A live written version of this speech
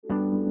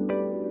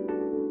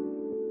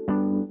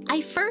I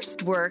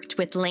first worked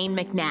with Lane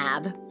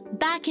McNabb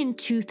back in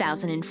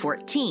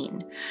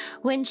 2014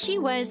 when she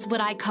was what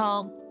I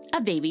call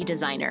a baby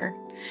designer.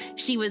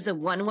 She was a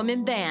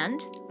one-woman band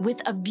with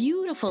a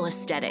beautiful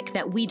aesthetic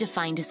that we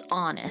defined as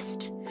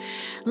honest.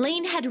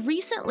 Lane had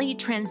recently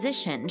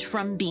transitioned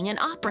from being an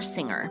opera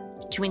singer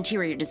to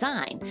interior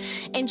design,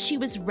 and she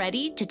was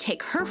ready to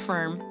take her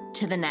firm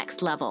to the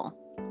next level.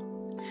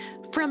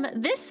 From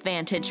this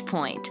vantage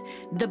point,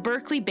 the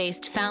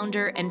Berkeley-based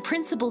founder and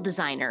principal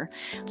designer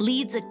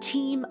leads a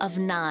team of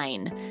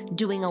 9,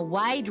 doing a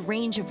wide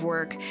range of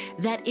work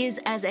that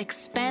is as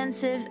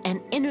expansive and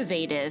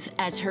innovative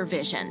as her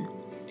vision.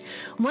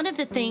 One of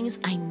the things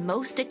I'm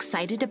most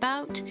excited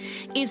about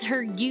is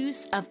her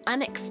use of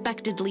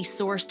unexpectedly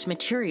sourced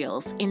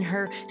materials in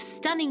her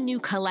stunning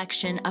new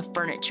collection of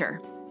furniture,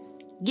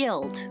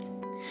 Guild.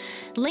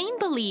 Lane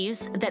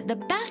believes that the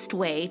best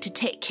way to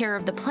take care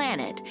of the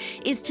planet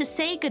is to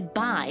say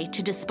goodbye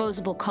to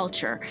disposable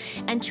culture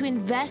and to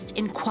invest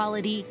in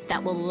quality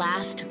that will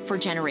last for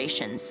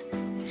generations.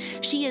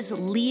 She is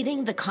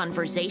leading the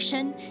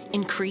conversation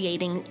in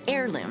creating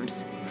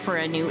heirlooms for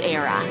a new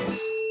era.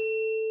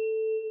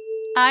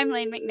 I'm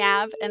Lane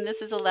McNabb, and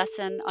this is a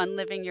lesson on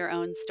living your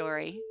own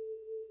story.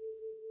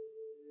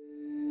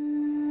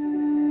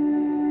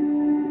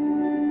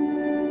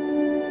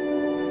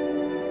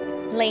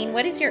 Lane,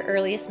 what is your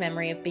earliest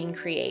memory of being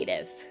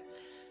creative?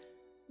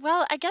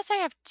 Well, I guess I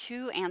have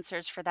two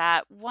answers for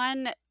that.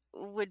 One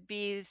would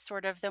be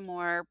sort of the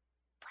more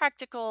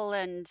practical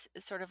and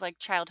sort of like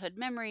childhood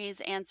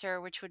memories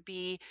answer, which would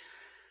be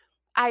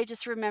I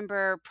just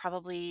remember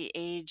probably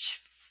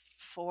age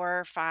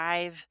 4 or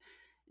 5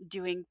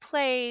 doing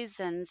plays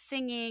and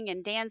singing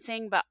and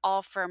dancing, but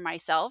all for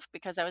myself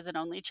because I was an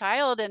only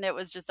child and it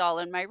was just all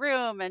in my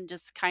room and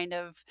just kind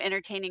of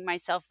entertaining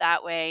myself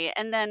that way.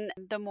 And then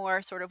the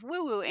more sort of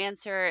woo woo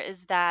answer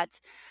is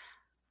that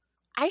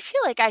I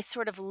feel like I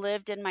sort of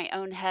lived in my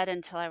own head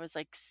until I was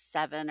like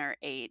 7 or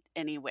 8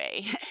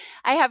 anyway.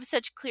 I have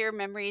such clear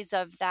memories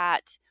of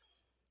that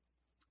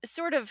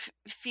sort of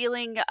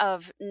feeling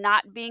of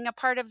not being a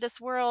part of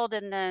this world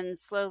and then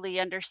slowly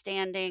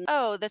understanding,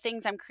 oh, the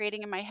things I'm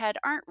creating in my head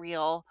aren't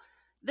real.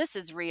 This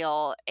is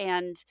real.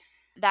 And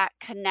that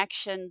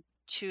connection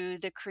to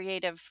the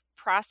creative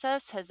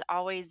process has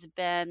always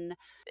been,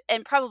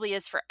 and probably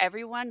is for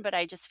everyone, but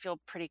I just feel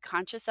pretty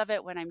conscious of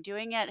it when I'm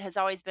doing it, has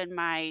always been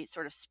my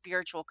sort of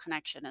spiritual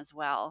connection as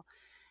well.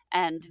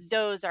 And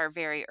those are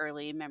very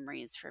early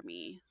memories for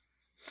me.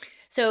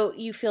 So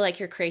you feel like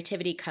your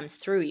creativity comes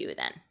through you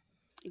then?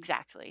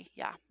 Exactly.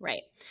 Yeah.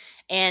 Right.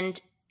 And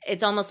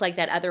it's almost like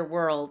that other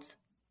world.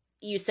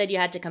 You said you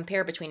had to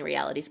compare between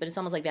realities, but it's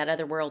almost like that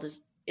other world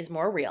is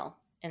more real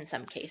in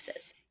some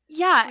cases.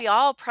 Yeah, we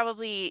all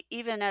probably,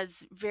 even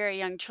as very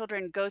young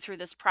children, go through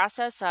this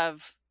process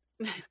of,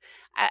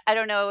 I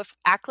don't know if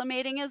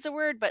acclimating is a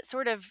word, but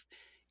sort of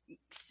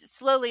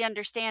slowly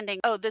understanding,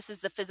 oh, this is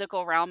the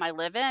physical realm I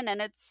live in.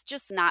 And it's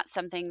just not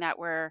something that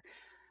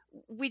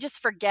we just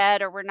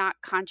forget or we're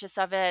not conscious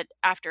of it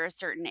after a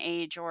certain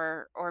age,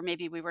 or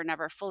maybe we were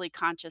never fully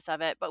conscious of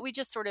it, but we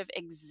just sort of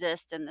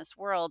exist in this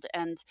world.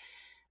 And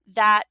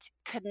that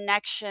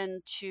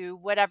connection to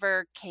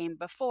whatever came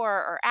before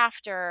or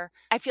after,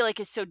 I feel like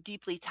is so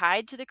deeply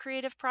tied to the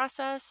creative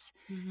process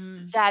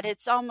Mm-hmm. that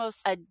it's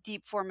almost a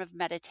deep form of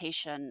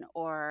meditation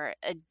or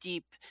a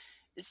deep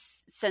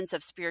sense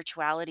of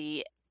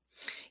spirituality.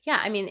 Yeah,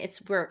 I mean,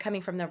 we're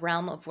coming from the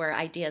realm of where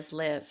ideas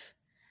live,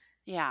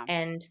 Yeah.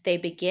 and they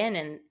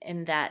begin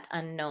in that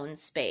unknown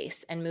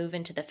space and move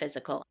into the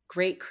physical.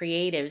 Great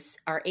creatives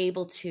are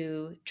able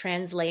to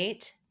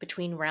translate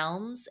between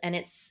realms, and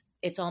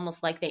it's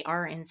almost like they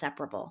are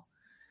inseparable.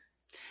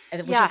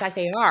 Which in Yeah. fact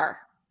they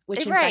are. Which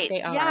in fact Right.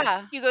 they are.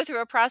 Yeah. You go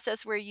through a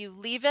process where you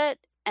leave it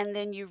and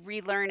then you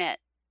relearn it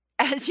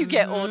as you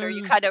get older.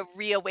 You Mhm. kind of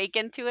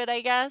reawaken to it,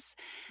 I guess.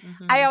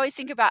 I Mhm. always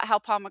think about how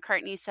Paul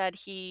McCartney said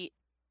he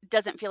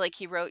doesn't feel like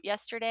he wrote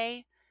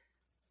yesterday.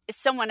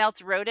 Someone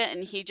else wrote it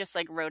and he just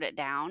like wrote it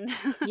down.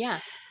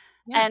 Yeah.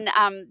 Yeah.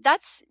 And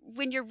that's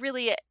when you're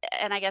really,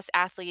 and I guess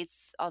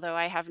athletes, although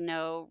I have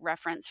no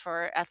reference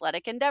for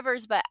athletic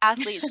endeavors, but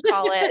athletes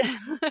call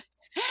it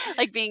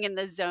like being in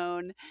the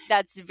zone.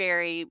 That's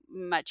very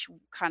much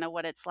kind of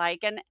what it's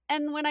like.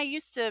 And when I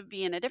used to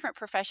be in a different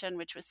profession,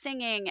 which was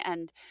singing,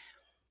 and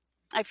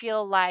I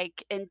feel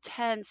like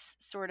intense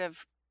sort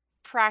of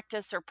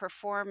practice or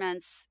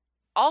performance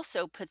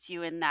also puts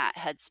you in that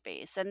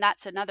headspace. And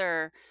that's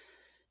another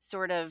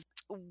sort of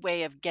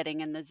way of getting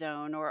in the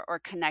zone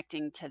or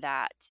connecting to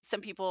that. Some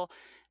people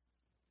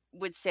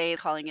would say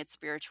calling it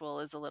spiritual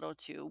is a little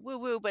too woo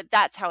woo, but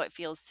that's how it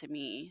feels to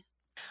me.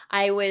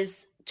 I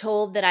was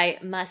told that I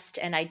must,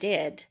 and I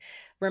did,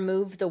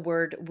 remove the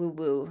word woo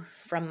woo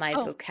from my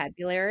Oh,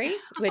 vocabulary,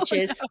 oh which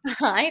is no.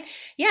 fine.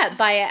 Yeah,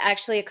 by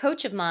actually a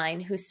coach of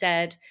mine who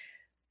said,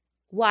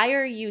 "Why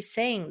are you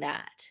saying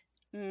that?"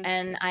 Mm,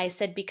 And I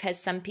said, "Because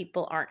some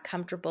people aren't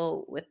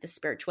comfortable with the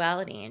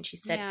spirituality." And she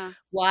said, yeah.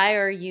 "Why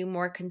are you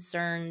more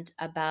concerned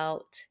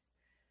about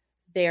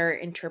their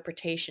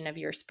interpretation of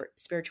your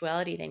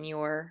spirituality than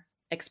your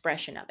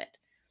expression of it?"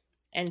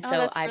 And Oh, so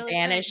that's I really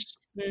good. banished,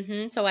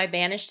 so I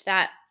banished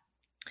that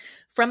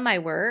from my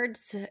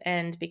words.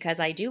 And because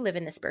I do live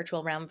in the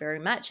spiritual realm very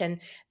much.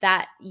 And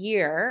that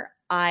year,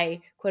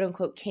 I quote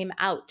unquote came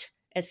out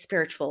as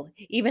spiritual,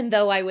 even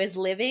though I was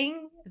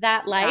living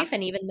that Yeah. life.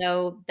 And even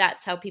though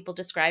that's how people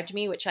described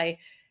me, which I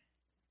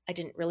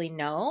didn't really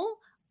know,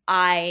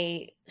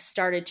 I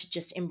started to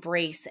just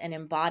embrace and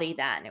embody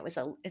that. And it was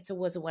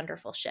a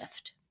wonderful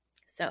shift.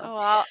 So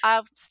Oh,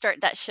 I'll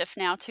start that shift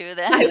now too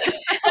then.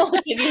 I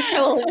will give you,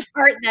 I will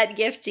impart that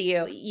gift to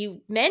you.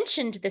 You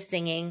mentioned the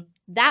singing.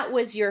 That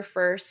was your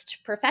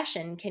first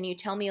profession. Can you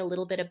tell me a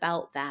little bit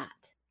about that?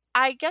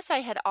 I guess I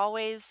had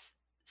always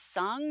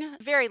sung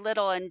very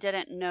little and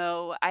didn't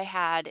know I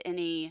had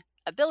any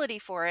ability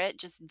for it,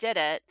 just did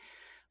it.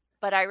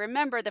 But I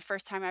remember the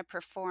first time I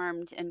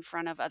performed in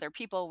front of other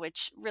people,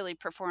 which really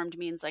performed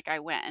means like I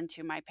went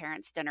into my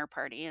parents' dinner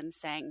party and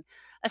sang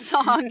a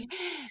song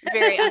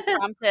very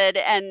unprompted.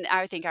 And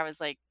I think I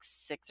was like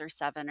 6 or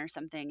 7 or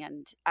something.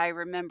 And I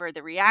remember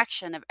the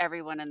reaction of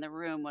everyone in the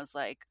room was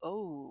like,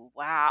 oh,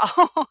 wow.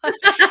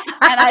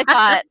 And I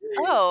thought,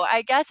 oh,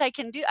 I guess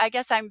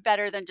I'm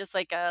better than just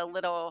like a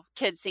little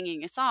kid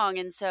singing a song.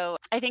 And so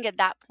I think at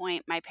that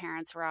point, my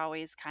parents were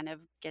always kind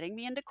of getting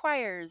me into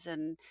choirs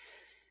and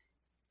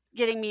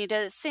getting me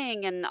to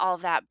sing and all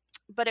of that.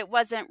 But it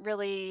wasn't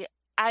really,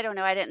 I don't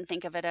know, I didn't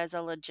think of it as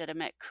a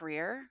legitimate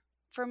career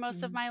for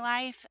most of Mm, my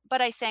life.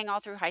 But I sang all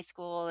through high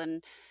school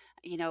and,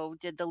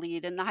 did the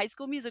lead in the High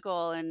School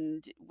Musical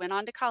and went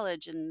on to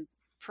college and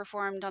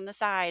performed on the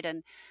side.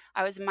 And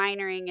I was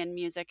minoring in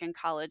music in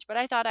college, but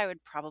I thought I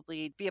would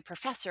probably be a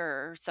professor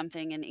or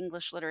something in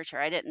English literature.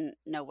 I didn't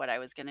know what I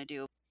was going to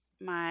do.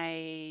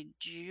 My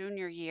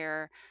junior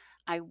year,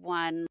 I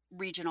won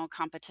regional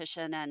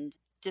competition and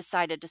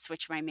decided to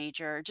switch my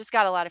major. Just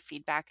got a lot of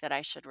feedback that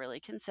I should really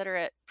consider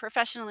it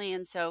professionally.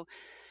 And so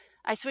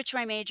I switched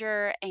my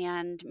major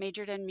and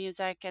majored in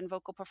music and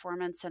vocal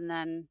performance, and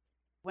then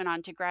went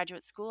on to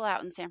graduate school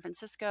out in San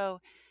Francisco.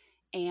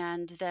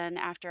 And then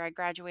after I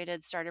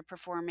graduated, started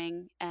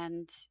performing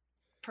and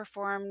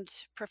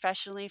performed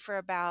professionally for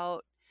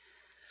about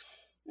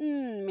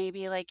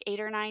maybe like 8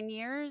 or 9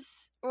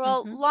 years.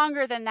 Well, mhm.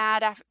 longer than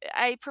that.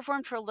 I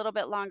performed for a little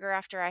bit longer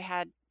after I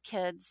had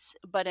kids,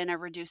 but in a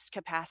reduced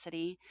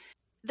capacity.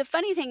 The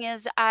funny thing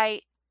is,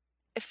 I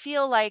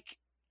feel like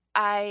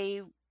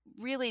I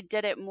really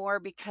did it more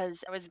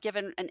because I was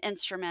given an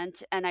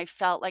instrument and I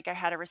felt like I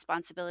had a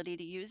responsibility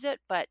to use it,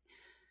 but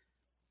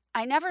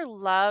I never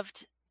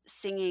loved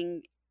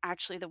singing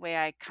actually the way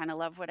I kind of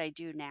love what I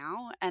do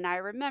now. And I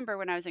remember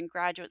when I was in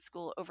graduate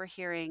school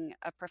overhearing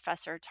a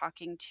professor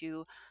talking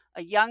to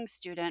a young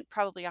student,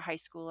 probably a high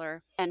schooler,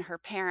 and her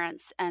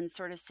parents, and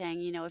sort of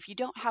saying, if you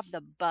don't have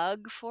the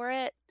bug for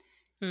it,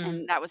 Mm,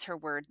 and that was her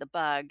word, the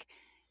bug,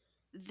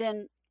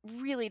 then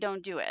really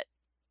don't do it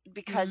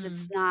because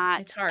it's mm.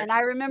 It's not. hard. And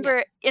I Yeah.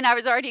 remember, and I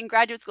was already in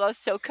graduate school, I was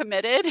so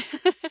committed.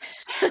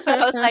 But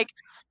I was like,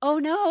 "Oh,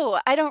 no,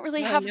 I don't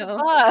really Oh, have the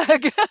no.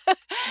 bug."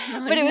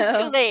 Oh, But it was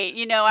too no. late,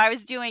 I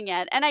was doing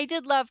it, and I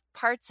did love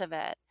parts of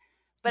it,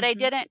 but I Mhm,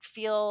 didn't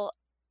feel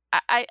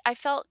I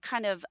felt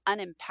kind of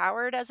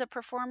unempowered as a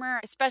performer,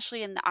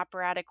 especially in the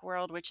operatic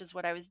world, which is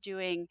what I was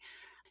doing.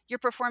 You're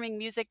performing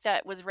music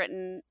that was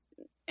written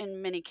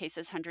in many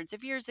cases hundreds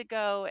of years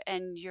ago,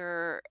 and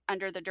you're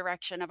under the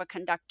direction of a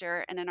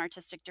conductor and an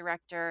artistic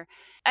director.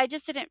 I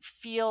just didn't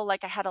feel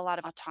like I had a lot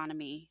of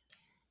autonomy.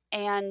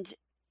 And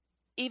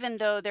even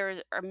though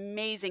there are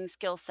amazing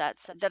skill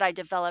sets that I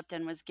developed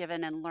and was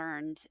given and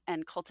learned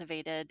and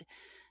cultivated,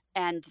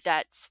 and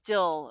that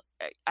still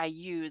I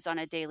use on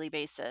a daily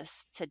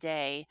basis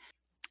today,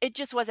 it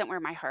just wasn't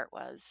where my heart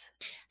was.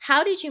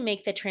 How did you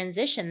make the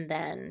transition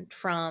then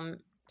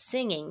from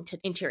singing to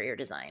interior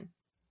design?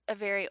 A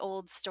very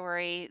old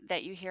story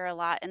that you hear a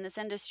lot in this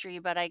industry,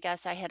 but I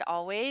guess I had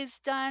always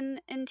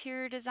done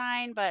interior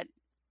design, but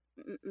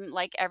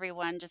like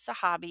everyone, just a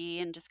hobby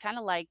and just kind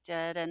of liked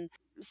it. And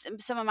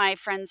some of my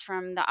friends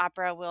from the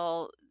opera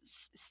will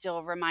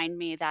still remind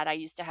me that I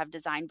used to have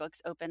design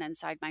books open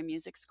inside my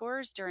music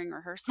scores during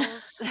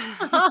rehearsals.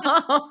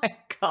 Oh my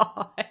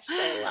gosh,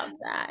 I love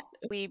that.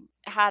 We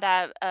had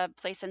a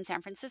place in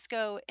San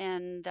Francisco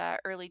in the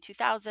early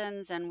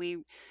 2000s, and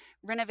we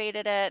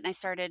renovated it, and I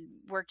started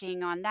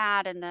working on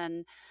that. And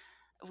then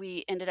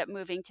we ended up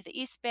moving to the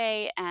East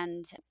Bay,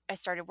 and I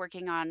started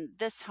working on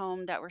this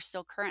home that we're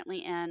still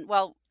currently in.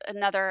 Well,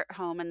 another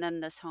home and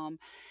then this home.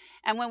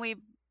 And when we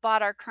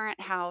bought our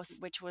current house,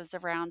 which was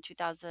around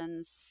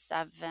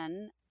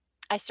 2007,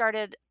 I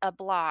started a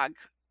blog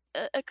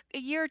a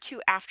year or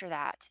two after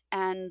that,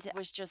 and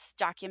was just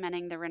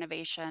documenting the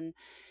renovation,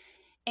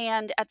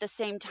 and at the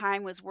same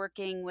time was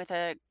working with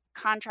a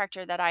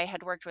contractor that I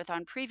had worked with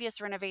on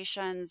previous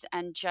renovations,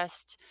 and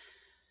just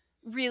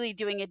really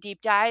doing a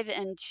deep dive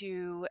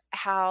into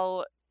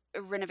how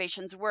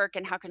renovations work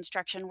and how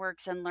construction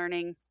works, and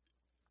learning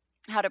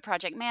how to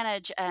project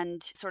manage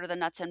and sort of the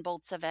nuts and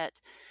bolts of it,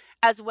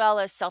 as well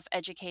as self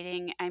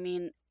educating. I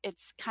mean,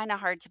 it's kind of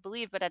hard to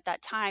believe, but at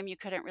that time, you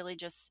couldn't really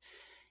just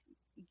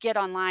get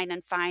online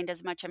and find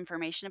as much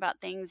information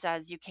about things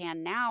as you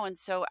can now. And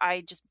so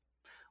I just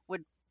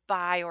would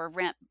buy or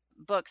rent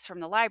books from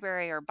the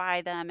library or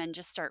buy them and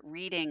just start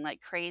reading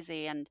like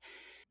crazy. And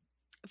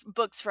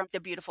books from the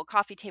beautiful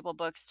coffee table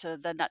books to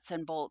the nuts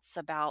and bolts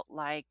about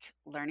like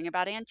learning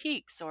about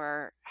antiques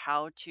or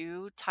how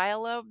to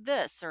tile a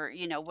this or,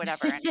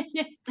 whatever. And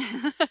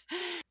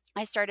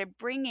I started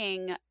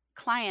bringing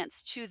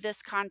clients to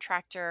this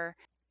contractor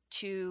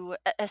to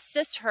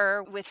assist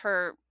her with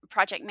her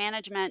project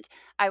management.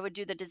 I would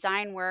do the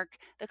design work.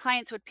 The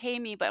clients would pay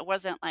me, but it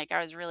wasn't like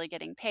I was really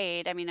getting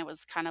paid. I mean, it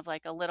was kind of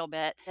like a little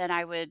bit. Then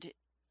I would,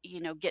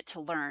 get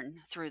to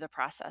learn through the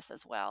process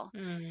as well.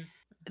 Mhm.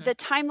 The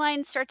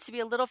timeline starts to be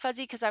a little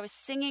fuzzy because I was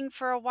singing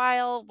for a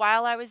while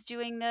I was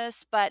doing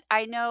this, but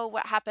I know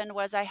what happened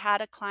was I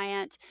had a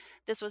client.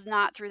 This was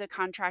not through the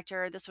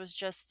contractor. This was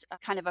just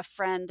kind of a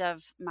friend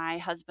of my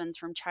husband's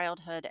from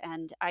childhood,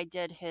 and I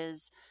did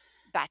his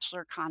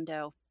bachelor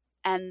condo.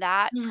 And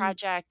that Mm.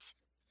 project,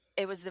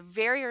 it was the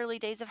very early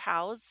days of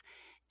House,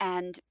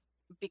 and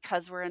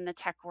because we're in the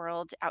tech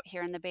world out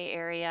here in the Bay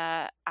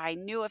Area, I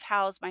knew of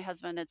House. My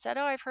husband had said,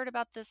 "Oh, I've heard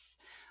about this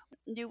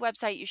new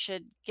website, you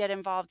should get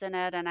involved in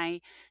it." And I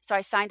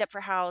signed up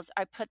for House.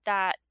 I put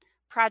that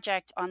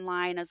project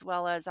online as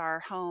well as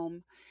our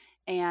home,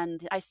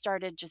 and I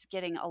started just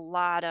getting a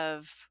lot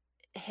of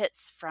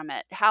hits from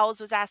it. House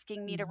was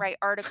asking me to Mhm. write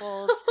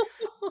articles.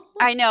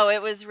 I know,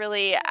 it was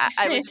really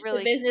I was The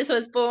really business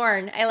was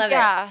born. I love it.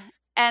 yeah.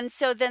 And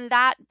so then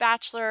that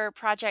bachelor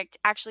project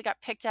actually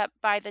got picked up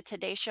by the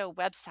Today Show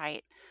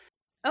website.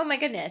 Oh my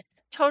goodness.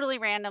 Totally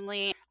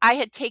randomly. I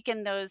had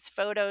taken those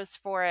photos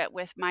for it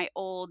with my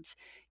old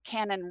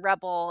Canon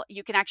Rebel.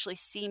 You can actually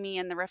see me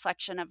in the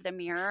reflection of the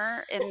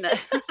mirror in the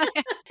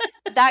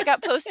that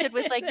got posted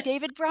with like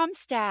David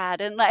Bromstad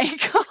and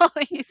like all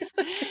these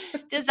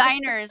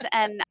designers.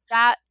 And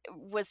that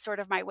was sort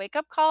of my wake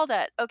up call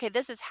that, okay,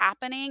 this is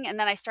happening. And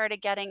then I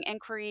started getting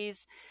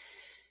inquiries.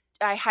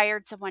 I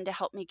hired someone to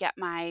help me get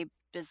my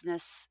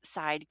business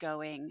side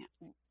going,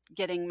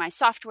 getting my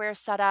software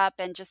set up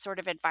and just sort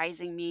of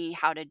advising me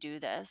how to do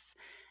this.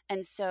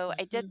 And so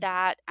I did Mhm.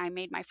 that. I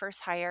made my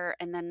first hire.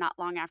 And then not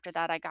long after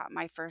that, I got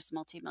my first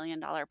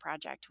multi-million-dollar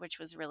project, which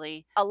was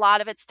really a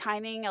lot of it's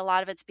timing, a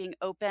lot of it's being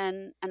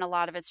open, and a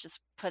lot of it's just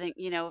putting,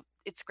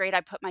 it's great I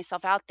put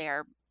myself out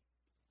there.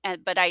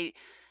 But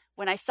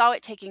when I saw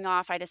it taking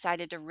off, I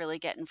decided to really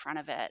get in front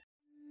of it.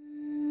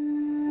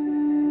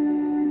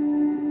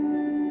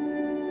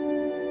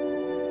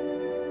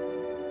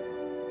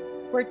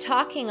 We're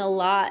talking a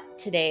lot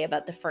today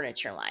about the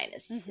furniture line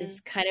Hmm. is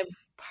kind of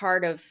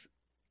part of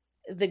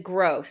the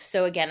growth.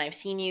 So again, I've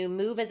seen you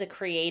move as a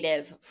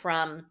creative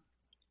from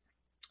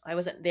I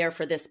wasn't there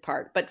for this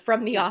part, but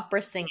from the Yeah.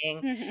 opera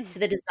singing to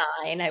the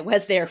design, I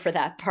was there for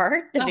that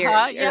part, the Uh-huh.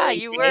 very Yeah, early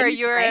you were. days,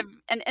 You were right?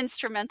 an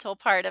instrumental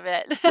part of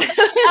it. It Oh,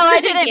 was I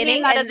the didn't mean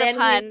beginning, that as and a then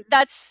we pun.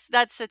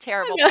 That's a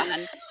terrible no.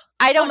 pun.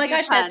 I Oh don't my do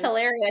gosh, that's puns.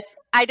 hilarious.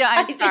 I don't. I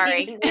I'm didn't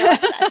sorry. even realize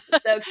that.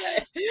 It's so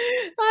good.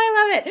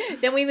 I love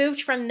it. Then we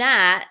moved from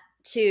that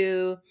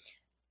to,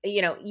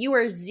 you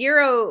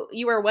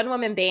were a one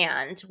woman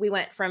band. We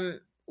went from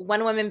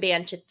one woman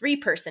band to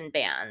 3-person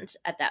band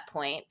at that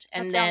point.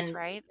 That And sounds then,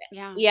 right.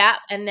 Yeah. yeah.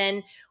 And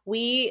then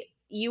we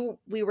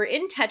were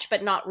in touch,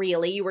 but not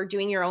really. You were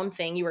doing your own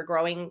thing. You were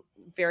growing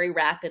very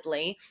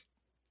rapidly.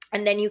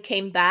 And then you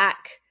came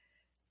back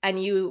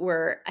and you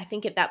were, I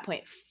think at that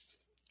point,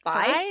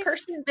 5?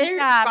 5-person band,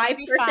 Yeah,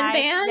 maybe 5-person 5.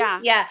 band. Yeah.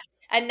 Yeah.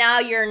 And now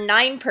you're a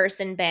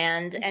 9-person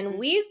band. And Mhm.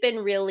 we've been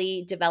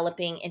really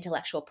developing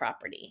intellectual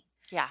property.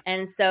 Yeah,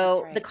 And that's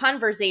so the right.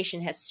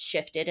 conversation has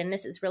shifted. And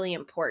this is really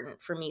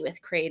important for me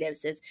with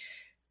creatives is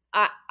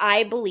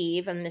I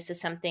believe, and this is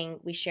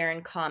something we share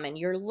in common,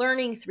 you're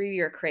learning through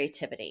your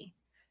creativity.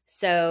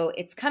 So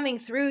it's coming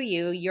through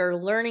you, you're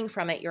learning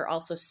from it, you're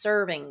also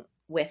serving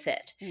with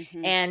it.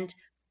 Mhm. And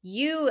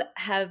you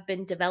have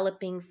been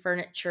developing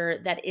furniture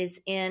that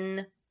is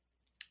in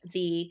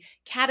the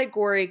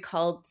category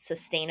called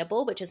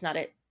sustainable, which is not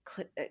a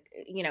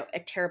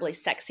terribly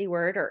sexy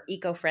word, or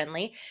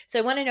eco-friendly. So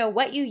I want to know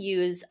what you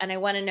use, and I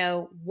want to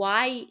know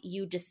why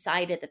you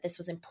decided that this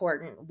was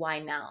important. Why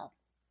now?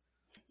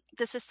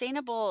 The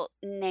sustainable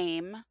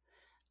name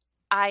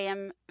I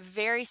am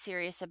very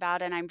serious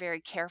about, and I'm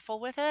very careful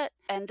with it.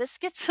 And this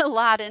gets a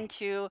lot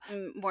into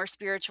more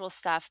spiritual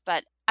stuff,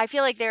 but I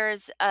feel like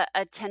there's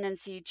a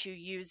tendency to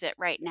use it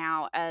right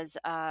now as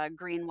a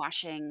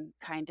greenwashing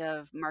kind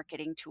of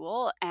marketing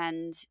tool.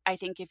 And I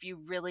think if you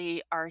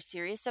really are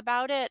serious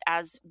about it,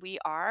 as we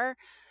are,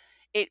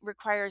 it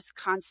requires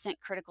constant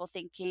critical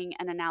thinking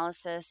and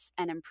analysis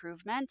and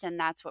improvement. And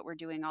that's what we're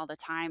doing all the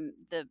time.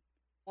 The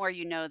more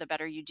you know, the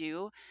better you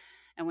do.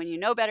 And when you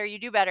know better, you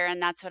do better.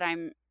 And that's what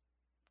I'm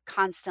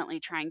constantly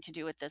trying to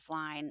do with this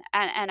line,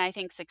 and I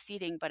think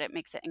succeeding, but it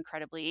makes it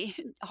incredibly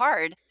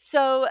hard.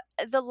 So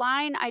the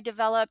line I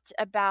developed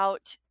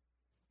about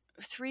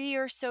 3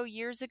 or so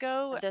years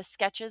ago. The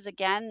sketches,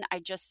 again, I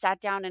just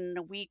sat down and in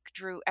a week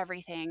drew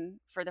everything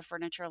for the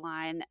furniture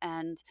line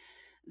and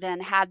then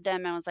had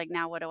them and was like,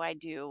 now what do I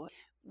do?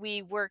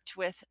 we worked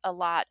with a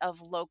lot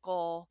of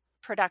local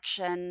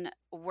production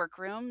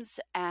workrooms.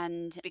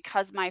 And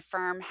because my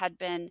firm had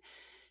been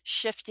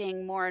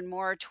shifting more and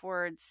more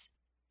towards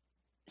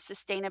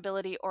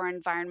sustainability or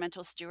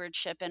environmental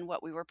stewardship in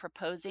what we were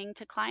proposing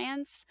to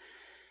clients,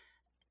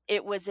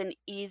 it was an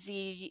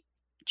easy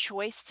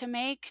choice to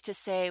make to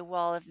say,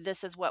 well, if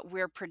this is what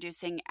we're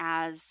producing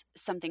as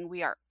something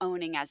we are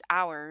owning as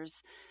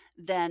ours,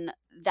 then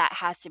that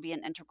has to be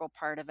an integral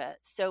part of it.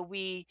 So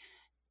we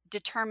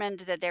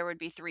determined that there would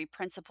be three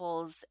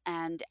principles,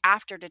 and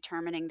after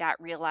determining that,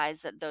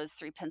 realized that those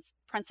three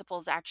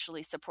principles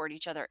actually support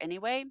each other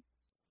anyway.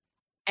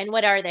 And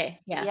what are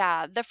they? Yeah.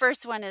 Yeah, the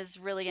first one is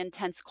really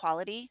intense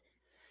quality,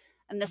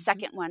 and the Mhm.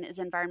 second one is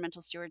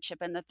environmental stewardship,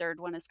 and the third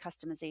one is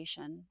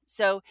customization.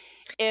 So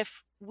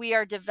if we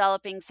are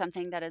developing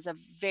something that is a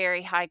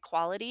very high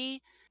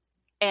quality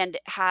and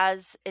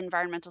has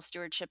environmental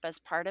stewardship as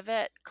part of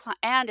it,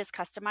 and is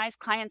customized,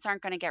 clients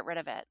aren't going to get rid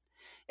of it.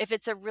 If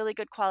it's a really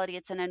good quality,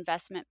 it's an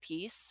investment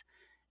piece,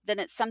 then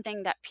it's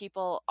something that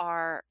people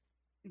are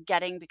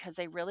getting because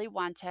they really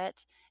want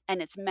it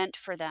and it's meant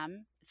for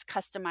them. It's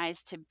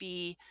customized to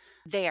be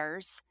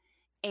theirs,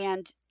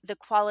 and the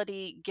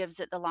quality gives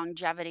it the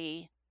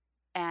longevity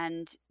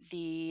and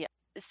the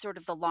sort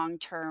of the long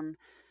term.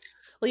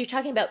 Well, you're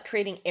talking about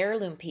creating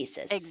heirloom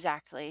pieces,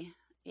 Exactly.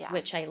 Yeah.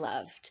 which I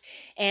loved.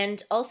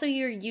 And also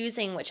you're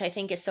using, which I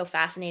think is so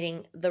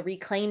fascinating, the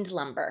reclaimed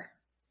lumber.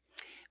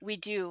 We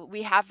do.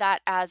 We have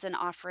that as an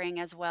offering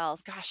as well.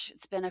 Gosh,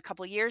 it's been a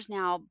couple years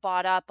now,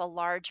 bought up a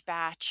large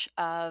batch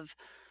of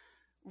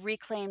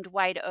reclaimed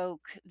white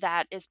oak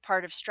that is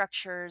part of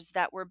structures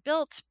that were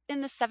built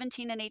in the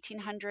 17 and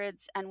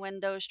 1800s. And when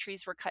those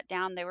trees were cut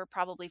down, they were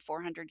probably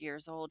 400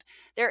 years old.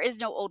 There is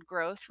no old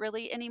growth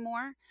really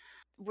anymore.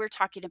 We're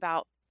talking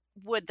about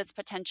wood that's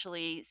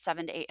potentially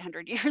 700 to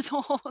 800 years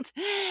old.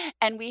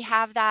 And we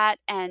have that,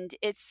 and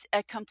it's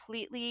a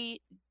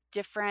completely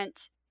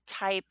different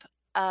type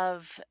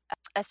of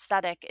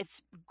aesthetic.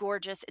 It's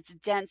gorgeous, it's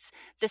dense.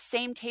 The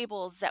same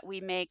tables that we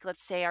make,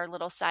 let's say our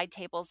little side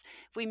tables,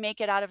 if we make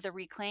it out of the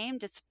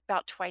reclaimed, it's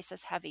about twice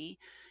as heavy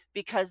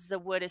because the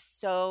wood is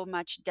so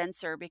much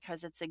denser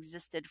because it's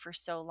existed for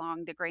so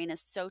long. The grain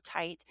is so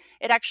tight.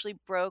 It actually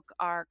broke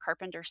our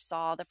carpenter's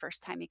saw the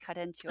first time he cut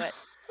into it.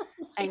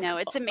 Oh I my know,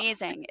 it's God.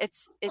 amazing.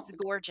 It's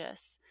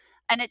gorgeous.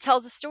 And it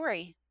tells a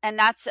story. And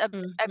that's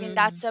Mhm.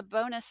 that's a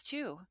bonus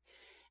too.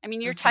 I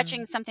mean, you're Mhm.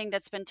 touching something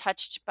that's been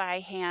touched by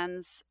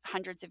hands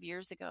hundreds of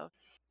years ago.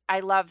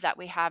 I love that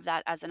we have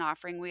that as an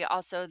offering. We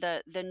also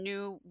the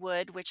new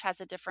wood, which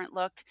has a different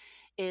look,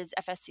 is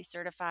FSC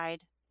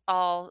certified,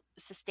 all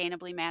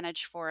sustainably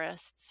managed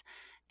forests,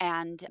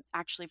 and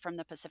actually from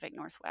the Pacific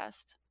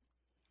Northwest.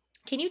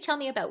 Can you tell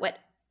me about what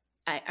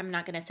I'm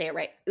not going to say it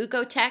right?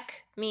 Ecotech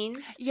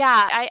means?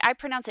 Yeah, I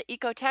pronounce it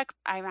Ecotech.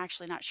 I'm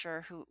actually not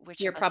sure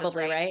which You're of us is probably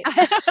right. right.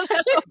 I don't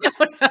I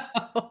don't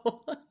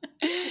know.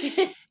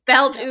 It's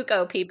spelled know.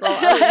 Uko, people.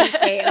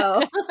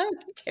 Oeko.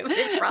 Kim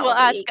is We'll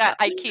ask probably Eco.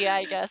 IKEA,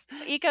 I guess.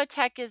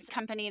 Ecotech is a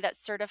company that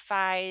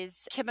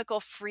certifies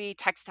chemical-free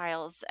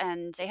textiles,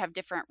 and they have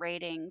different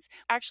ratings.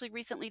 Actually,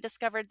 recently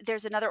discovered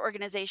there's another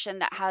organization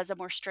that has a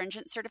more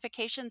stringent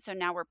certification, so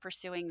now we're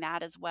pursuing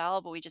that as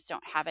well, but we just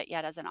don't have it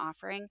yet as an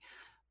offering.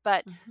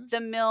 But Mhm.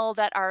 the mill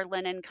that our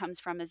linen comes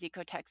from is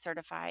Ecotech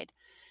certified.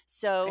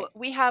 So Great.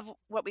 we have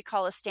what we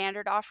call a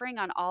standard offering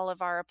on all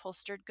of our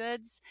upholstered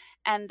goods.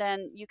 And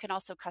then you can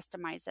also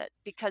customize it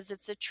because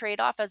it's a trade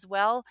off as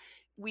well.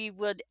 We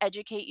would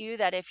educate you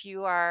that if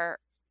you are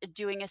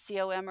doing a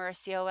COM or a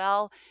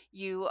COL,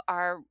 you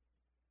are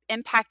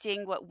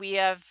impacting what we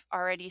have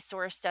already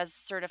sourced as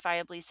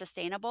certifiably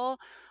sustainable.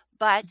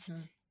 But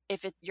Mhm.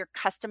 if you're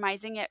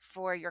customizing it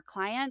for your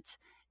client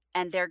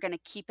and they're going to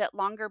keep it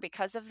longer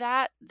because of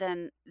that,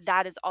 then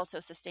that is also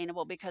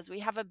sustainable because we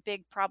have a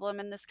big problem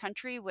in this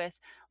country with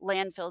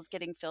landfills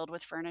getting filled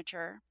with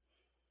furniture.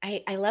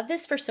 I love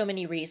this for so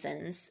many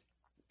reasons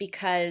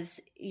because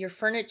your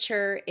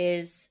furniture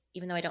is,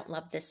 even though I don't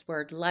love this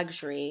word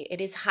luxury,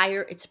 it is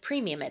higher, it's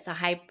premium, it's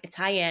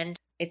high end,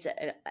 it's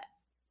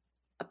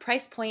a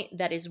price point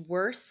that is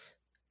worth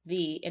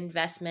the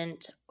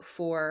investment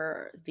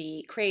for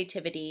the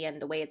creativity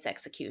and the way it's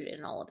executed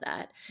and all of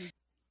that. Mm.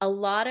 A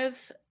lot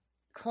of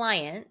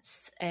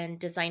clients and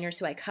designers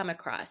who I come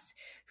across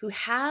who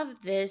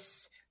have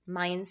this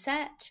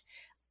mindset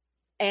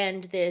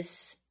and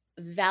this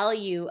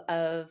value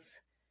of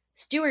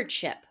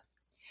stewardship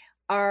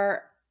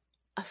are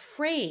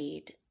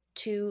afraid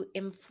to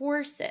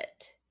enforce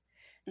it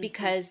Mhm.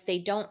 because they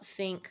don't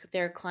think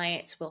their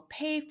clients will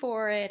pay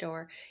for it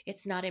or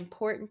it's not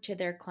important to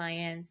their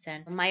clients.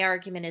 And my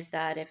argument is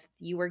that if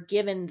you were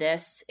given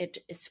this, it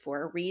is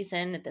for a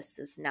reason. This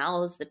is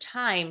now is the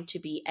time to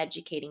be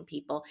educating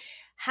people.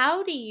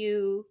 How do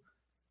you,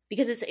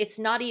 because it's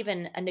not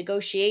even a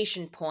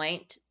negotiation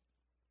point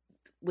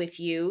with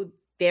you,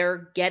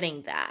 they're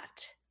getting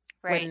that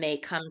when Right. they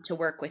come to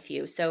work with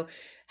you. So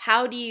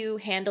how do you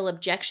handle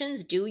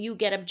objections? Do you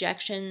get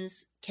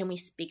objections? Can we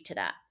speak to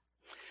that?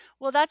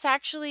 Well, that's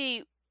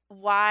actually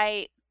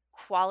why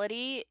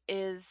quality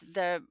is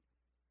the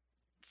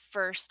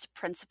first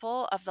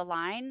principle of the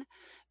line,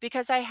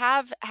 because I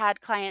have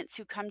had clients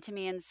who come to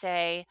me and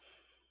say,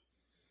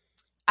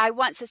 I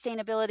want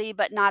sustainability,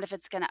 but not if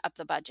it's going to up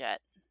the budget.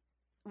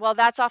 Well,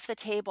 that's off the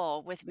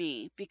table with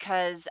me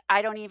because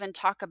I don't even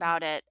talk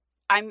about it.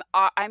 I'm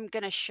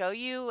going to show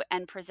you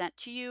and present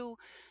to you,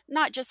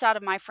 not just out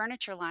of my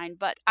furniture line,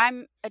 but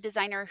I'm a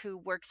designer who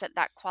works at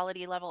that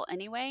quality level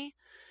anyway.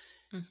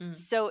 Mm-hmm.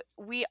 So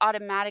we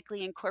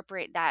automatically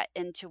incorporate that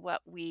into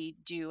what we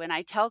do. And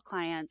I tell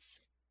clients,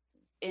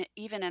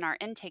 even in our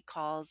intake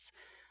calls,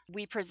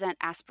 we present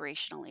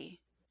aspirationally.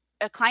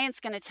 A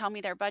client's going to tell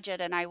me their budget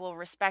and I will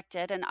respect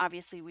it. And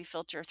obviously, we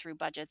filter through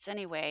budgets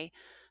anyway.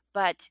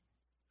 But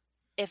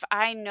if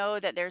I know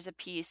that there's a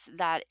piece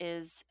that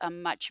is a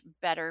much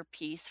better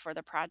piece for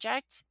the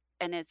project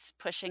and it's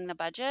pushing the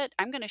budget,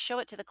 I'm going to show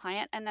it to the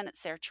client and then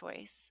it's their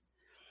choice.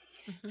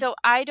 Mm-hmm. So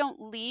I don't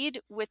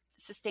lead with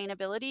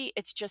sustainability,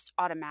 it's just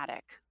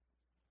automatic.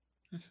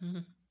 Mm-hmm.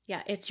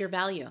 Yeah, it's your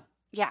value.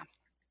 Yeah.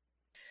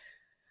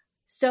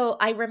 So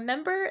I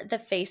remember the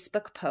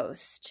Facebook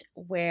post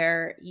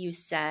where you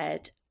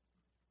said,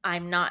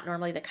 I'm not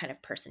normally the kind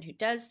of person who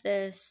does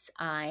this.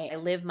 I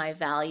live my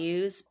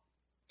values.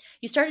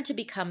 You started to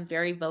become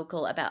very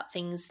vocal about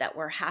things that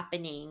were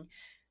happening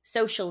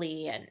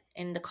socially and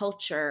in the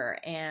culture,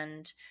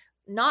 and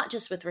not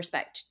just with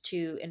respect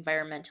to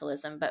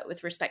environmentalism, but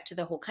with respect to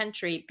the whole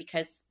country,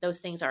 because those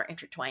things are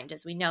intertwined.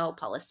 As we know,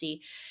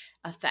 policy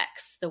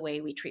affects the way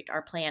we treat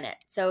our planet.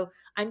 So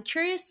I'm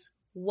curious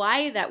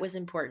why that was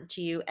important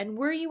to you. And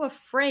were you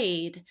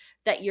afraid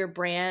that your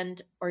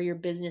brand or your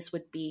business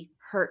would be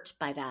hurt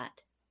by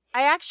that?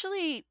 I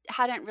actually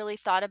hadn't really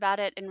thought about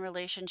it in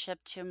relationship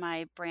to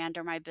my brand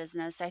or my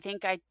business. I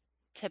think I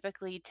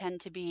typically tend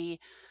to be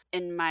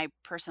in my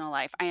personal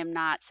life. I am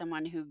not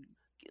someone who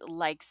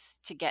likes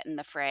to get in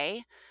the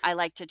fray. I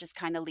like to just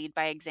kind of lead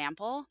by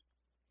example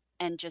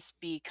and just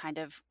be kind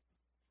of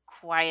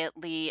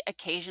quietly,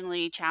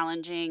 occasionally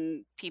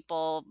challenging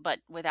people, but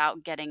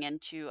without getting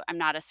into, I'm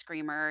not a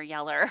screamer,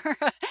 yeller,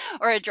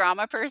 or a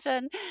drama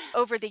person.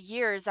 Over the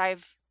years,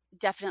 I've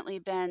definitely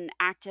been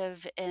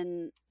active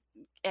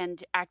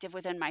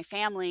within my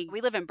family. We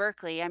live in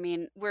Berkeley. I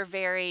mean, we're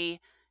very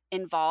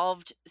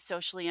involved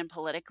socially and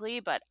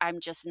politically, but I'm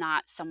just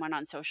not someone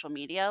on social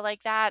media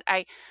like that.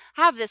 I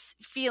have this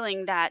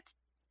feeling that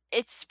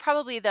it's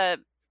probably the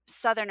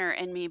Southerner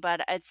in me,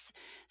 but it's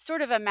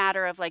sort of a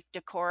matter of like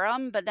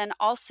decorum. But then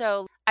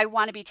also, I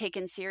want to be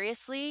taken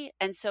seriously.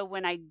 And so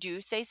when I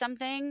do say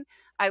something,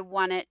 I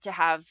want it to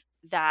have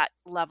that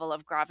level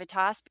of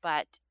gravitas.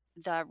 But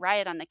the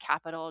riot on the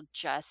Capitol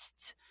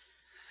just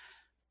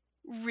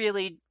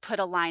really put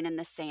a line in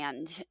the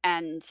sand.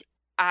 And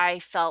I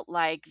felt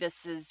like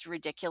this is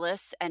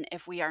ridiculous. And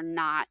if we are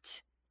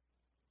not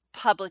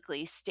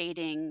publicly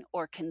stating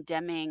or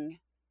condemning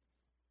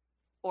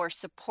or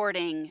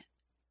supporting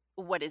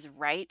what is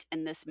right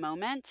in this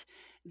moment,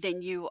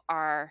 then you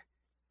are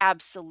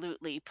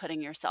absolutely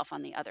putting yourself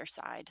on the other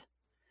side.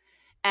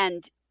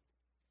 And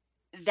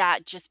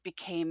that just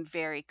became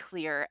very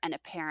clear and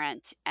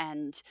apparent.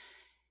 And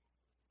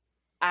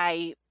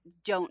I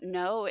don't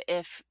know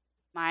if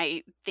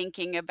my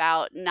thinking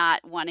about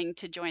not wanting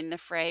to join the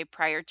fray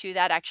prior to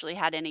that actually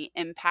had any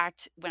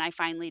impact when I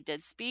finally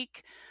did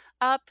speak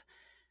up.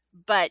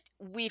 But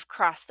we've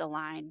crossed a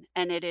line,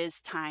 and it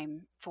is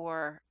time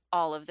for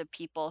all of the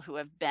people who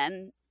have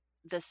been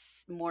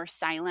this more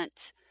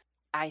silent,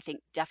 I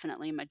think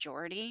definitely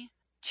majority,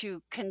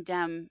 to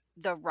condemn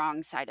the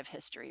wrong side of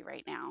history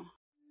right now.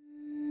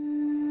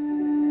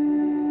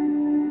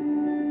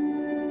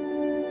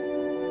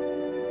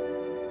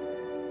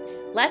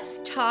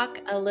 Let's talk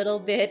a little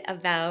bit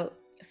about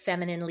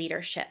feminine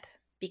leadership,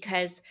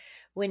 because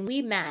when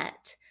we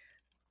met,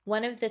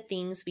 one of the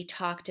things we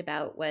talked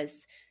about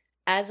was,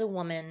 as a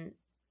woman,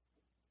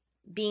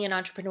 being an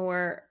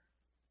entrepreneur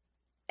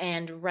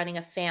and running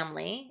a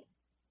family,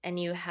 and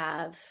you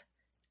have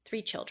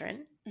 3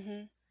 children,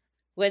 Mm-hmm.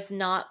 was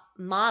not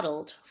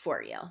modeled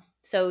for you.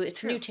 So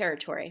it's True. new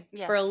territory.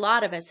 Yes. For a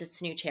lot of us,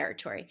 it's new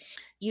territory.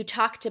 You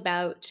talked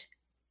about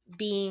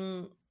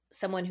being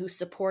someone who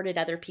supported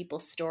other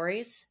people's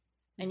stories,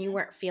 and you Mhm.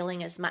 weren't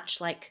feeling as much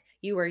like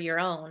you were your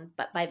own.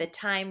 But by the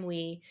time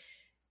we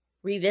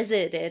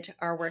revisited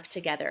our work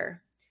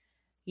together,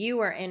 you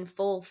were in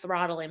full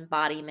throttle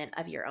embodiment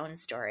of your own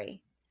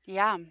story.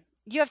 Yeah.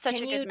 You have such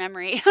Can a you good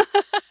memory.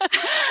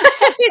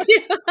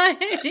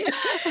 I do.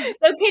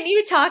 So can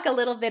you talk a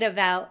little bit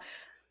about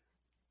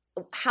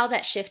how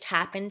that shift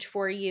happened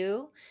for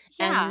you,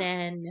 and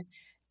Yeah.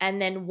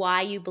 then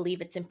why you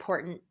believe it's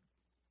important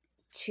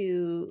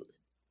to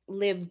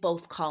live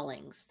both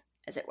callings,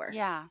 as it were?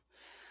 Yeah.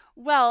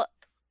 Well,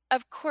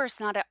 of course,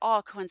 not at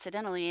all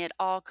coincidentally. It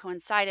all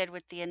coincided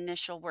with the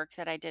initial work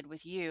that I did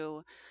with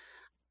you.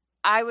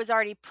 I was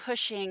already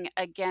pushing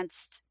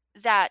against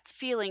that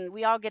feeling.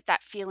 We all get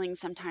that feeling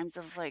sometimes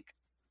of like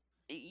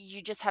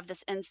you just have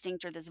this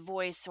instinct or this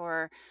voice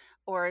or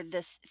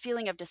this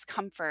feeling of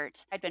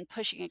discomfort. I'd been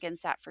pushing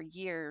against that for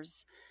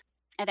years.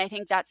 And I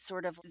think that's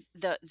sort of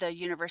the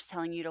universe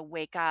telling you to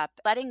wake up,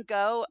 letting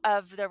go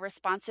of the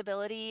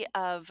responsibility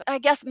of, I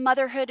guess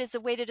motherhood is a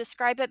way to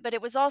describe it, but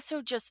it was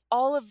also just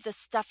all of the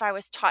stuff I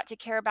was taught to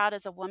care about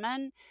as a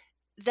woman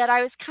that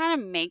I was kind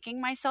of making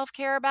myself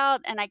care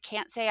about. And I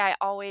can't say I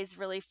always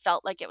really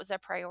felt like it was a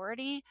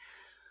priority,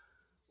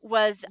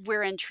 was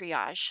we're in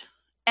triage.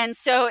 And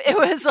so it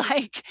was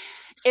like,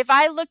 if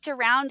I looked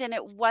around and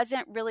it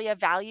wasn't really a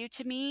value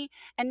to me,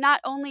 and not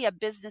only a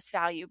business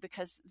value,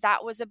 because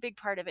that was a big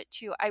part of it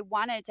too, I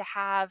wanted to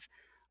have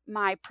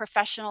my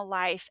professional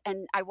life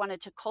and I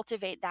wanted to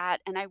cultivate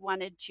that. And I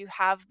wanted to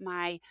have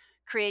my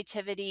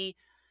creativity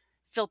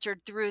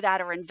filtered through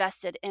that or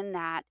invested in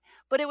that.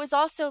 But it was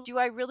also, do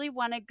I really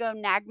want to go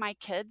nag my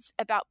kids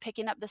about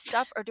picking up the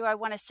stuff, or do I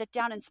want to sit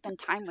down and spend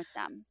time with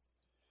them?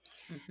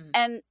 Mm-hmm.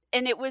 And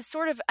it was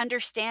sort of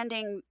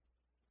understanding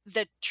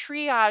the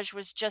triage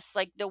was just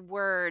like the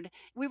word.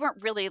 We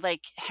weren't really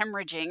like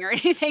hemorrhaging or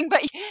anything,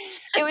 but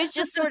it was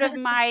just sort of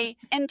my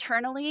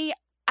internally,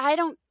 I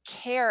don't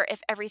care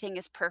if everything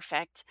is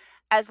perfect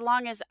as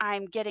long as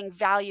I'm getting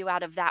value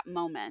out of that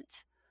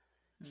moment.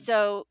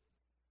 So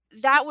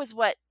that was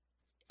what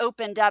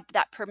opened up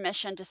that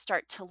permission to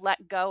start to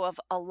let go of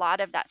a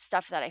lot of that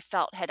stuff that I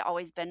felt had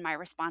always been my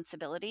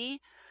responsibility,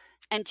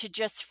 and to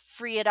just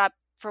free it up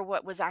for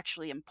what was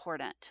actually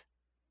important.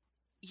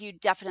 You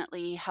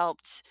definitely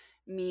helped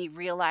me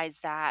realize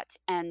that.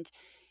 And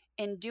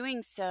in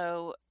doing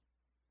so,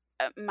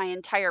 my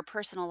entire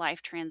personal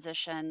life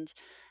transitioned.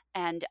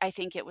 And I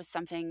think it was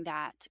something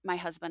that my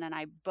husband and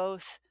I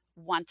both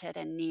wanted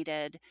and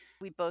needed.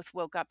 We both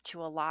woke up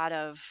to a lot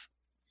of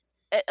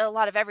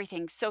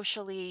everything,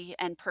 socially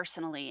and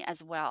personally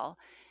as well.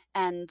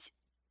 And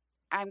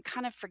I'm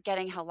kind of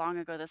forgetting how long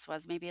ago this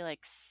was, maybe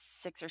like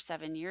 6 or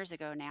 7 years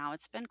ago now.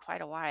 It's been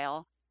quite a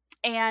while.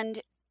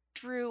 And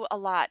through a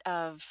lot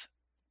of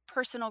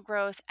personal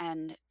growth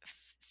and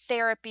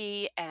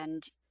therapy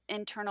and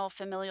internal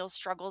familial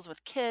struggles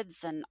with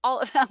kids and all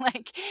of that,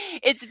 like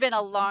it's been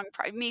a long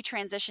me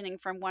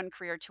transitioning from one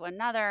career to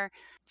another,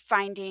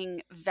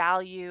 finding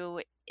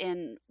value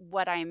in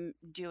what I'm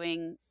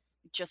doing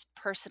just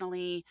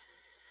personally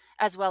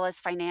as well as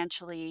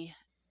financially.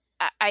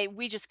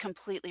 We just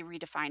completely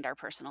redefined our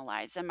personal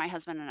lives, and my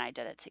husband and I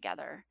did it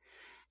together.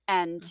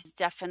 And it's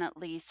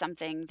definitely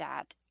something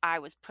that I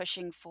was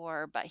pushing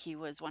for, but he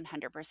was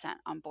 100%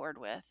 on board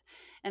with.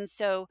 And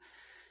so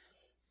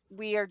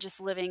we are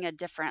just living a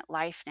different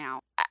life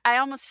now. I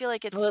almost feel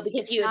like Well,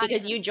 it's not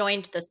because even. you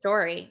joined the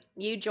story.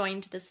 You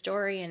joined the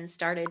story and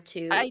started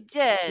to I share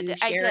did,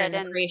 in the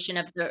and creation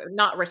of the,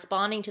 not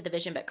responding to the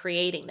vision, but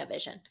creating the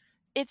vision.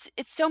 it's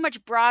so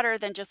much broader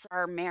than just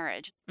our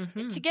marriage. To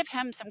Mm-hmm. give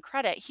him some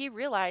credit, he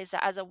realized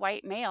that as a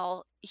white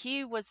male,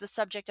 he was the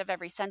subject of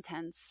every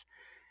sentence.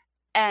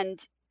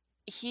 And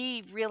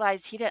he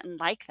realized he didn't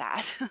like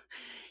that.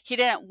 He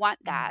didn't want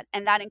that.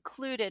 And that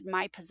included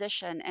my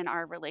position in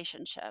our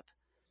relationship,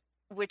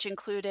 which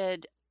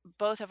included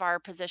both of our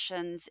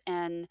positions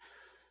in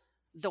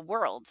the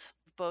world.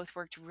 Both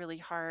worked really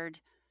hard.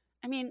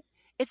 I mean,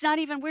 it's not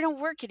even, we don't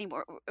work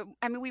anymore.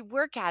 I mean, we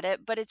work at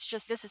it, but it's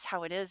just, this is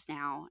how it is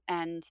now.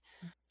 And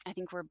I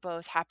think we're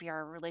both happy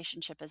our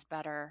relationship is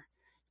better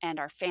and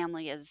our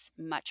family is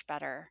much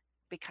better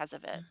because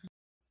of it.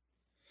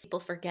 People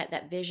forget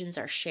that visions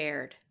are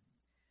shared.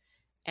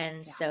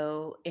 And Yeah.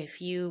 so,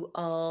 if you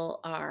all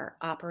are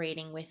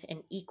operating with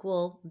an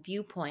equal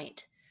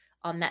viewpoint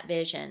on that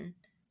vision,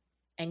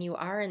 and you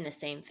are in the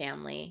same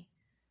family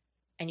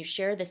and you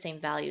share the same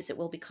values, it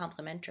will be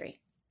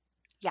complementary.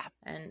 Yeah.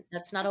 And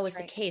that's not That's always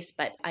the right. case,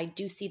 but I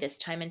do see this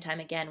time and time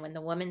again when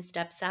the woman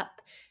steps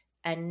up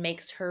and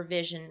makes her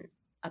vision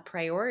a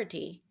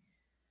priority,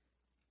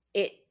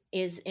 it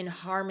is in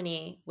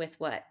harmony with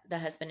what the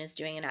husband is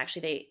doing. And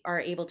actually, they are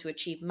able to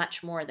achieve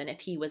much more than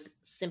if he was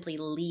simply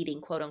leading,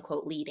 quote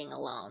unquote, leading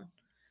alone.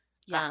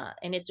 Yeah.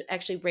 And it's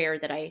actually rare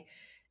that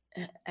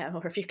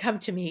or if you come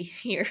to me,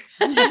 it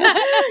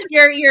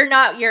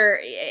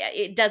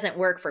doesn't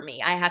work for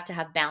me. I have to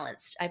have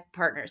balanced. I have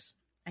partners.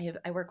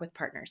 I work with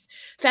partners.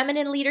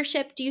 Feminine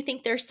leadership. Do you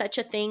think there's such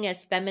a thing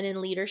as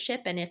feminine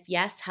leadership? And if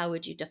yes, how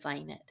would you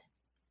define it?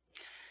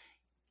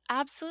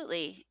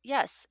 Absolutely.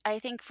 Yes, I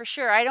think for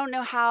sure. I don't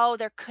know how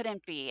there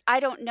couldn't be. I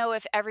don't know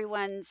if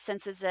everyone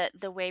senses it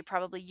the way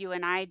probably you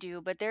and I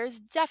do, but there's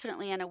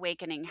definitely an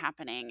awakening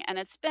happening. And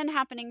it's been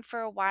happening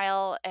for a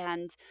while.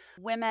 And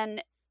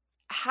women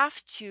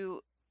have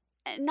to,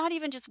 not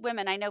even just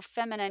women, I know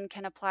feminine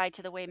can apply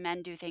to the way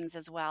men do things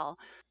as well.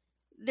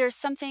 There's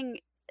something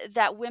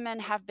that women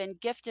have been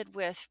gifted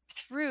with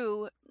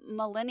through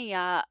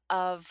millennia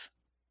of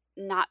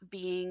not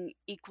being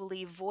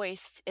equally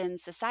voiced in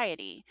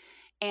society.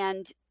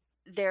 And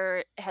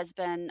there has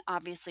been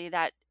obviously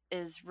that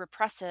is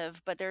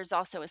repressive, but there's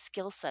also a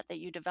skill set that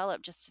you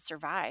develop just to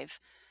survive.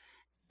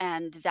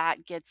 And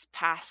that gets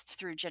passed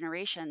through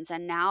generations.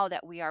 And now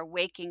that we are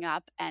waking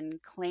up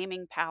and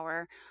claiming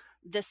power,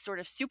 this sort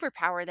of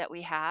superpower that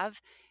we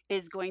have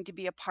is going to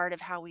be a part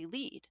of how we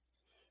lead.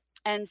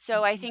 And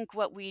so I Mhm. think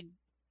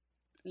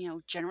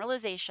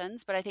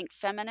generalizations, but I think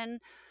feminine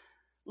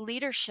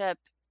leadership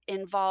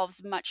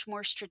involves much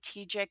more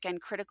strategic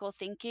and critical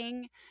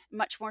thinking,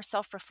 much more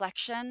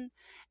self-reflection,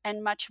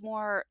 and much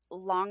more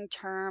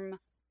long-term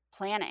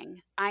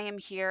planning. I am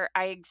here,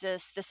 I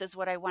exist, this is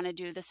what I want to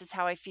do, this is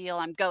how I feel,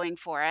 I'm going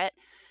for it.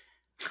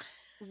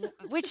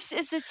 Which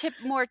is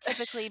more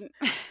typically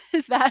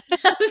is that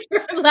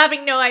I'm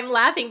laughing. No, I'm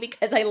laughing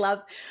because I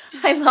love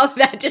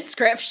that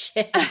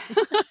description.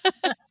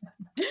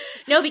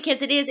 No,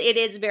 because it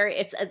is very,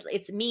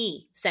 it's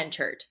me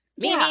centered,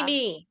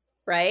 me,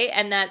 right?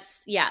 And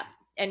that's, yeah.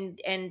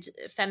 And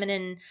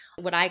feminine,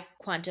 what I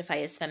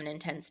quantify as feminine,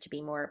 tends to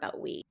be more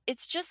about we.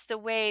 It's just the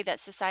way that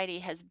society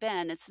has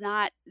been.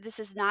 This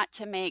is not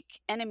to make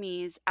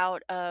enemies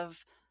out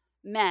of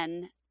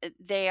men.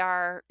 They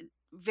are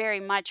very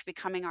much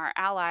becoming our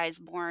allies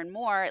more and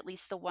more, at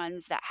least the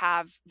ones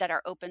that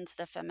are open to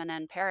the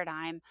feminine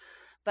paradigm.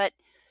 But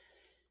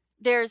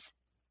there's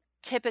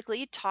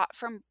typically taught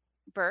from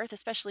birth,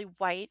 especially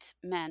white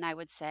men, I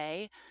would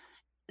say,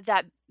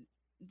 that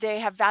they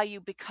have value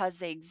because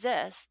they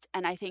exist.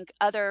 And I think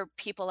other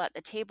people at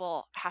the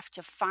table have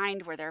to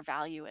find where their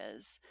value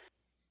is.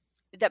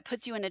 That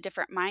puts you in a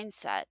different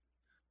mindset.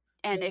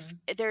 And if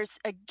there's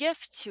a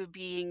gift to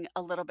being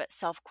a little bit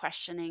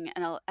self-questioning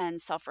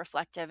and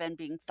self-reflective and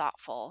being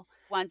thoughtful,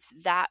 once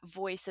that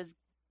voice is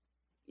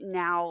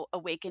now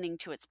awakening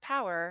to its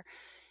power,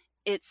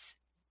 it's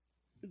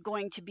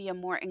going to be a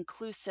more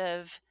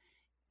inclusive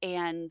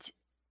and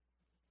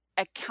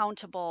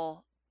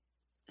accountable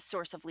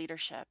source of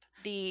leadership.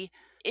 The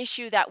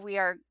issue that we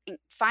are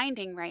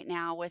finding right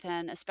now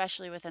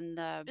especially within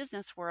the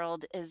business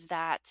world, is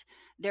that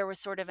there was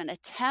sort of an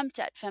attempt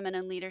at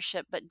feminine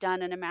leadership, but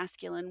done in a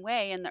masculine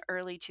way in the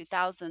early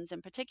 2000s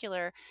in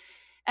particular.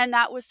 And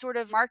that was sort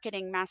of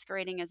marketing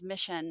masquerading as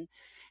mission.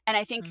 And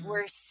I think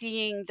we're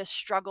seeing the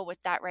struggle with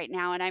that right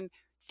now. And I'm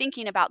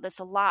thinking about this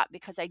a lot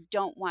because I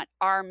don't want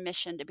our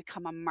mission to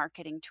become a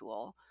marketing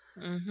tool.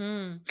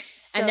 And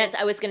that's,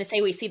 I was going to say,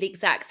 we see the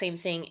exact same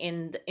thing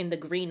in the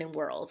green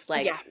world.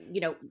 Like,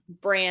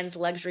 brands,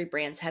 luxury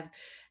brands have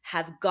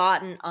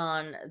gotten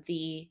on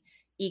the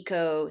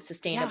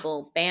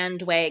eco-sustainable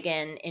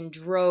bandwagon in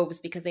droves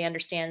because they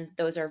understand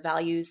those are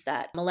values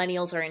that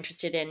millennials are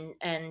interested in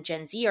and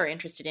Gen Z are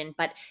interested in.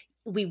 But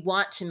we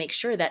want to make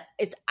sure that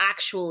it's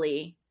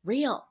actually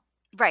real.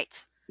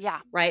 Right. Yeah.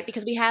 Right.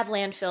 Because we have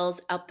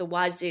landfills out the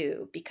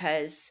wazoo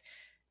because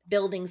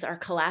buildings are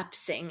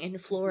collapsing in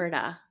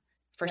Florida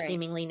for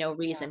seemingly no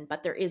reason,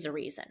 but there is a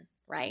reason,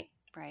 right?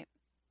 Right.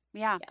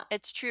 Yeah,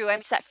 it's true.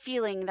 It's that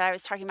feeling that I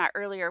was talking about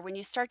earlier. When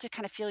you start to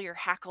kind of feel your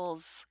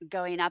hackles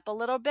going up a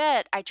little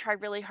bit, I try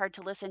really hard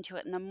to listen to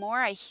it. And the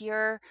more I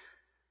hear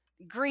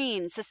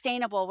green,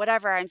 sustainable,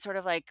 whatever, I'm sort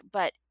of like,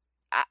 but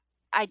I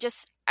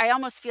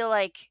almost feel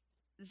like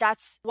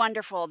that's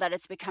wonderful that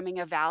it's becoming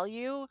a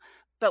value,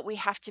 but we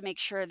have to make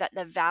sure that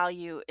the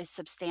value is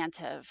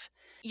substantive.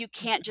 You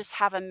can't just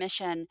have a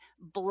mission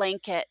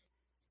blanket,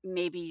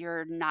 maybe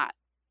you're not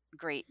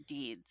great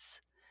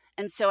deeds.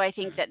 And so I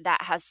think that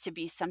has to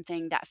be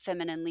something that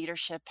feminine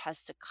leadership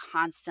has to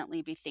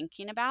constantly be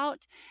thinking about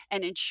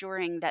and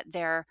ensuring that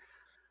their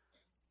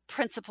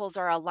principles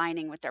are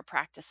aligning with their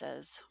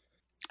practices.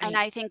 And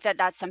I think that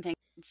that's something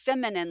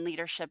feminine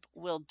leadership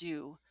will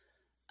do.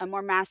 A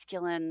more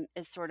masculine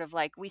is sort of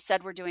like, we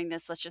said we're doing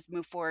this, let's just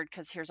move forward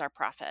because here's our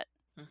profit.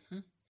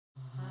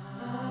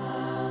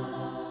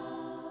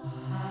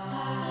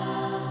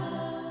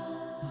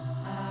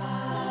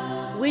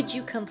 Would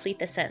you complete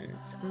the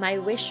sentence? My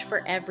wish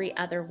for every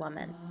other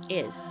woman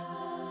is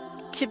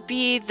to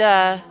be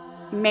the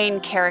main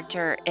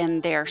character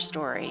in their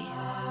story.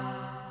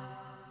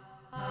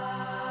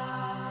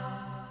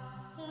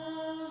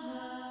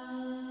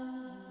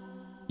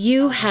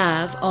 You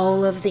have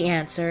all of the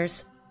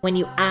answers when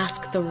you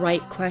ask the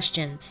right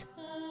questions.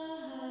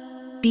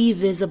 Be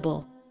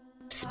visible.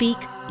 Speak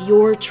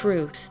your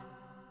truth.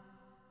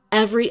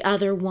 Every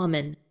other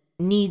woman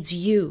needs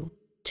you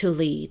to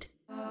lead.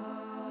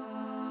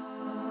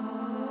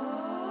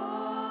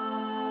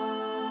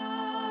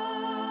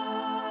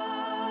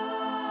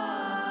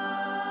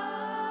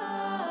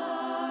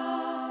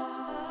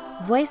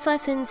 Voice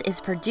Lessons is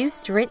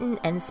produced, written,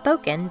 and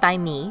spoken by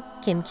me,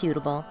 Kim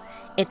Cutable.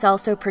 It's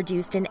also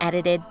produced and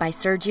edited by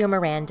Sergio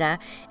Miranda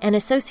and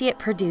associate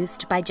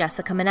produced by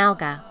Jessica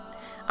Manalga.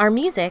 Our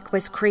music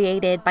was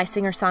created by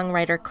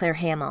singer-songwriter Claire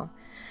Hamill.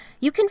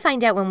 You can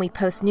find out when we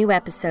post new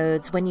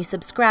episodes when you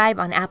subscribe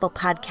on Apple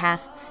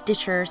Podcasts,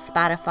 Stitcher,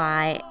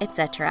 Spotify,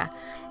 etc.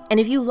 And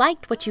if you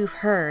liked what you've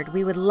heard,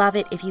 we would love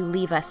it if you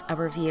leave us a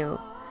review.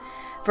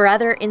 For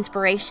other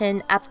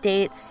inspiration,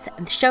 updates,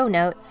 and show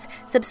notes,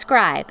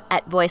 subscribe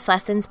at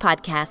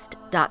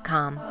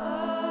voicelessonspodcast.com.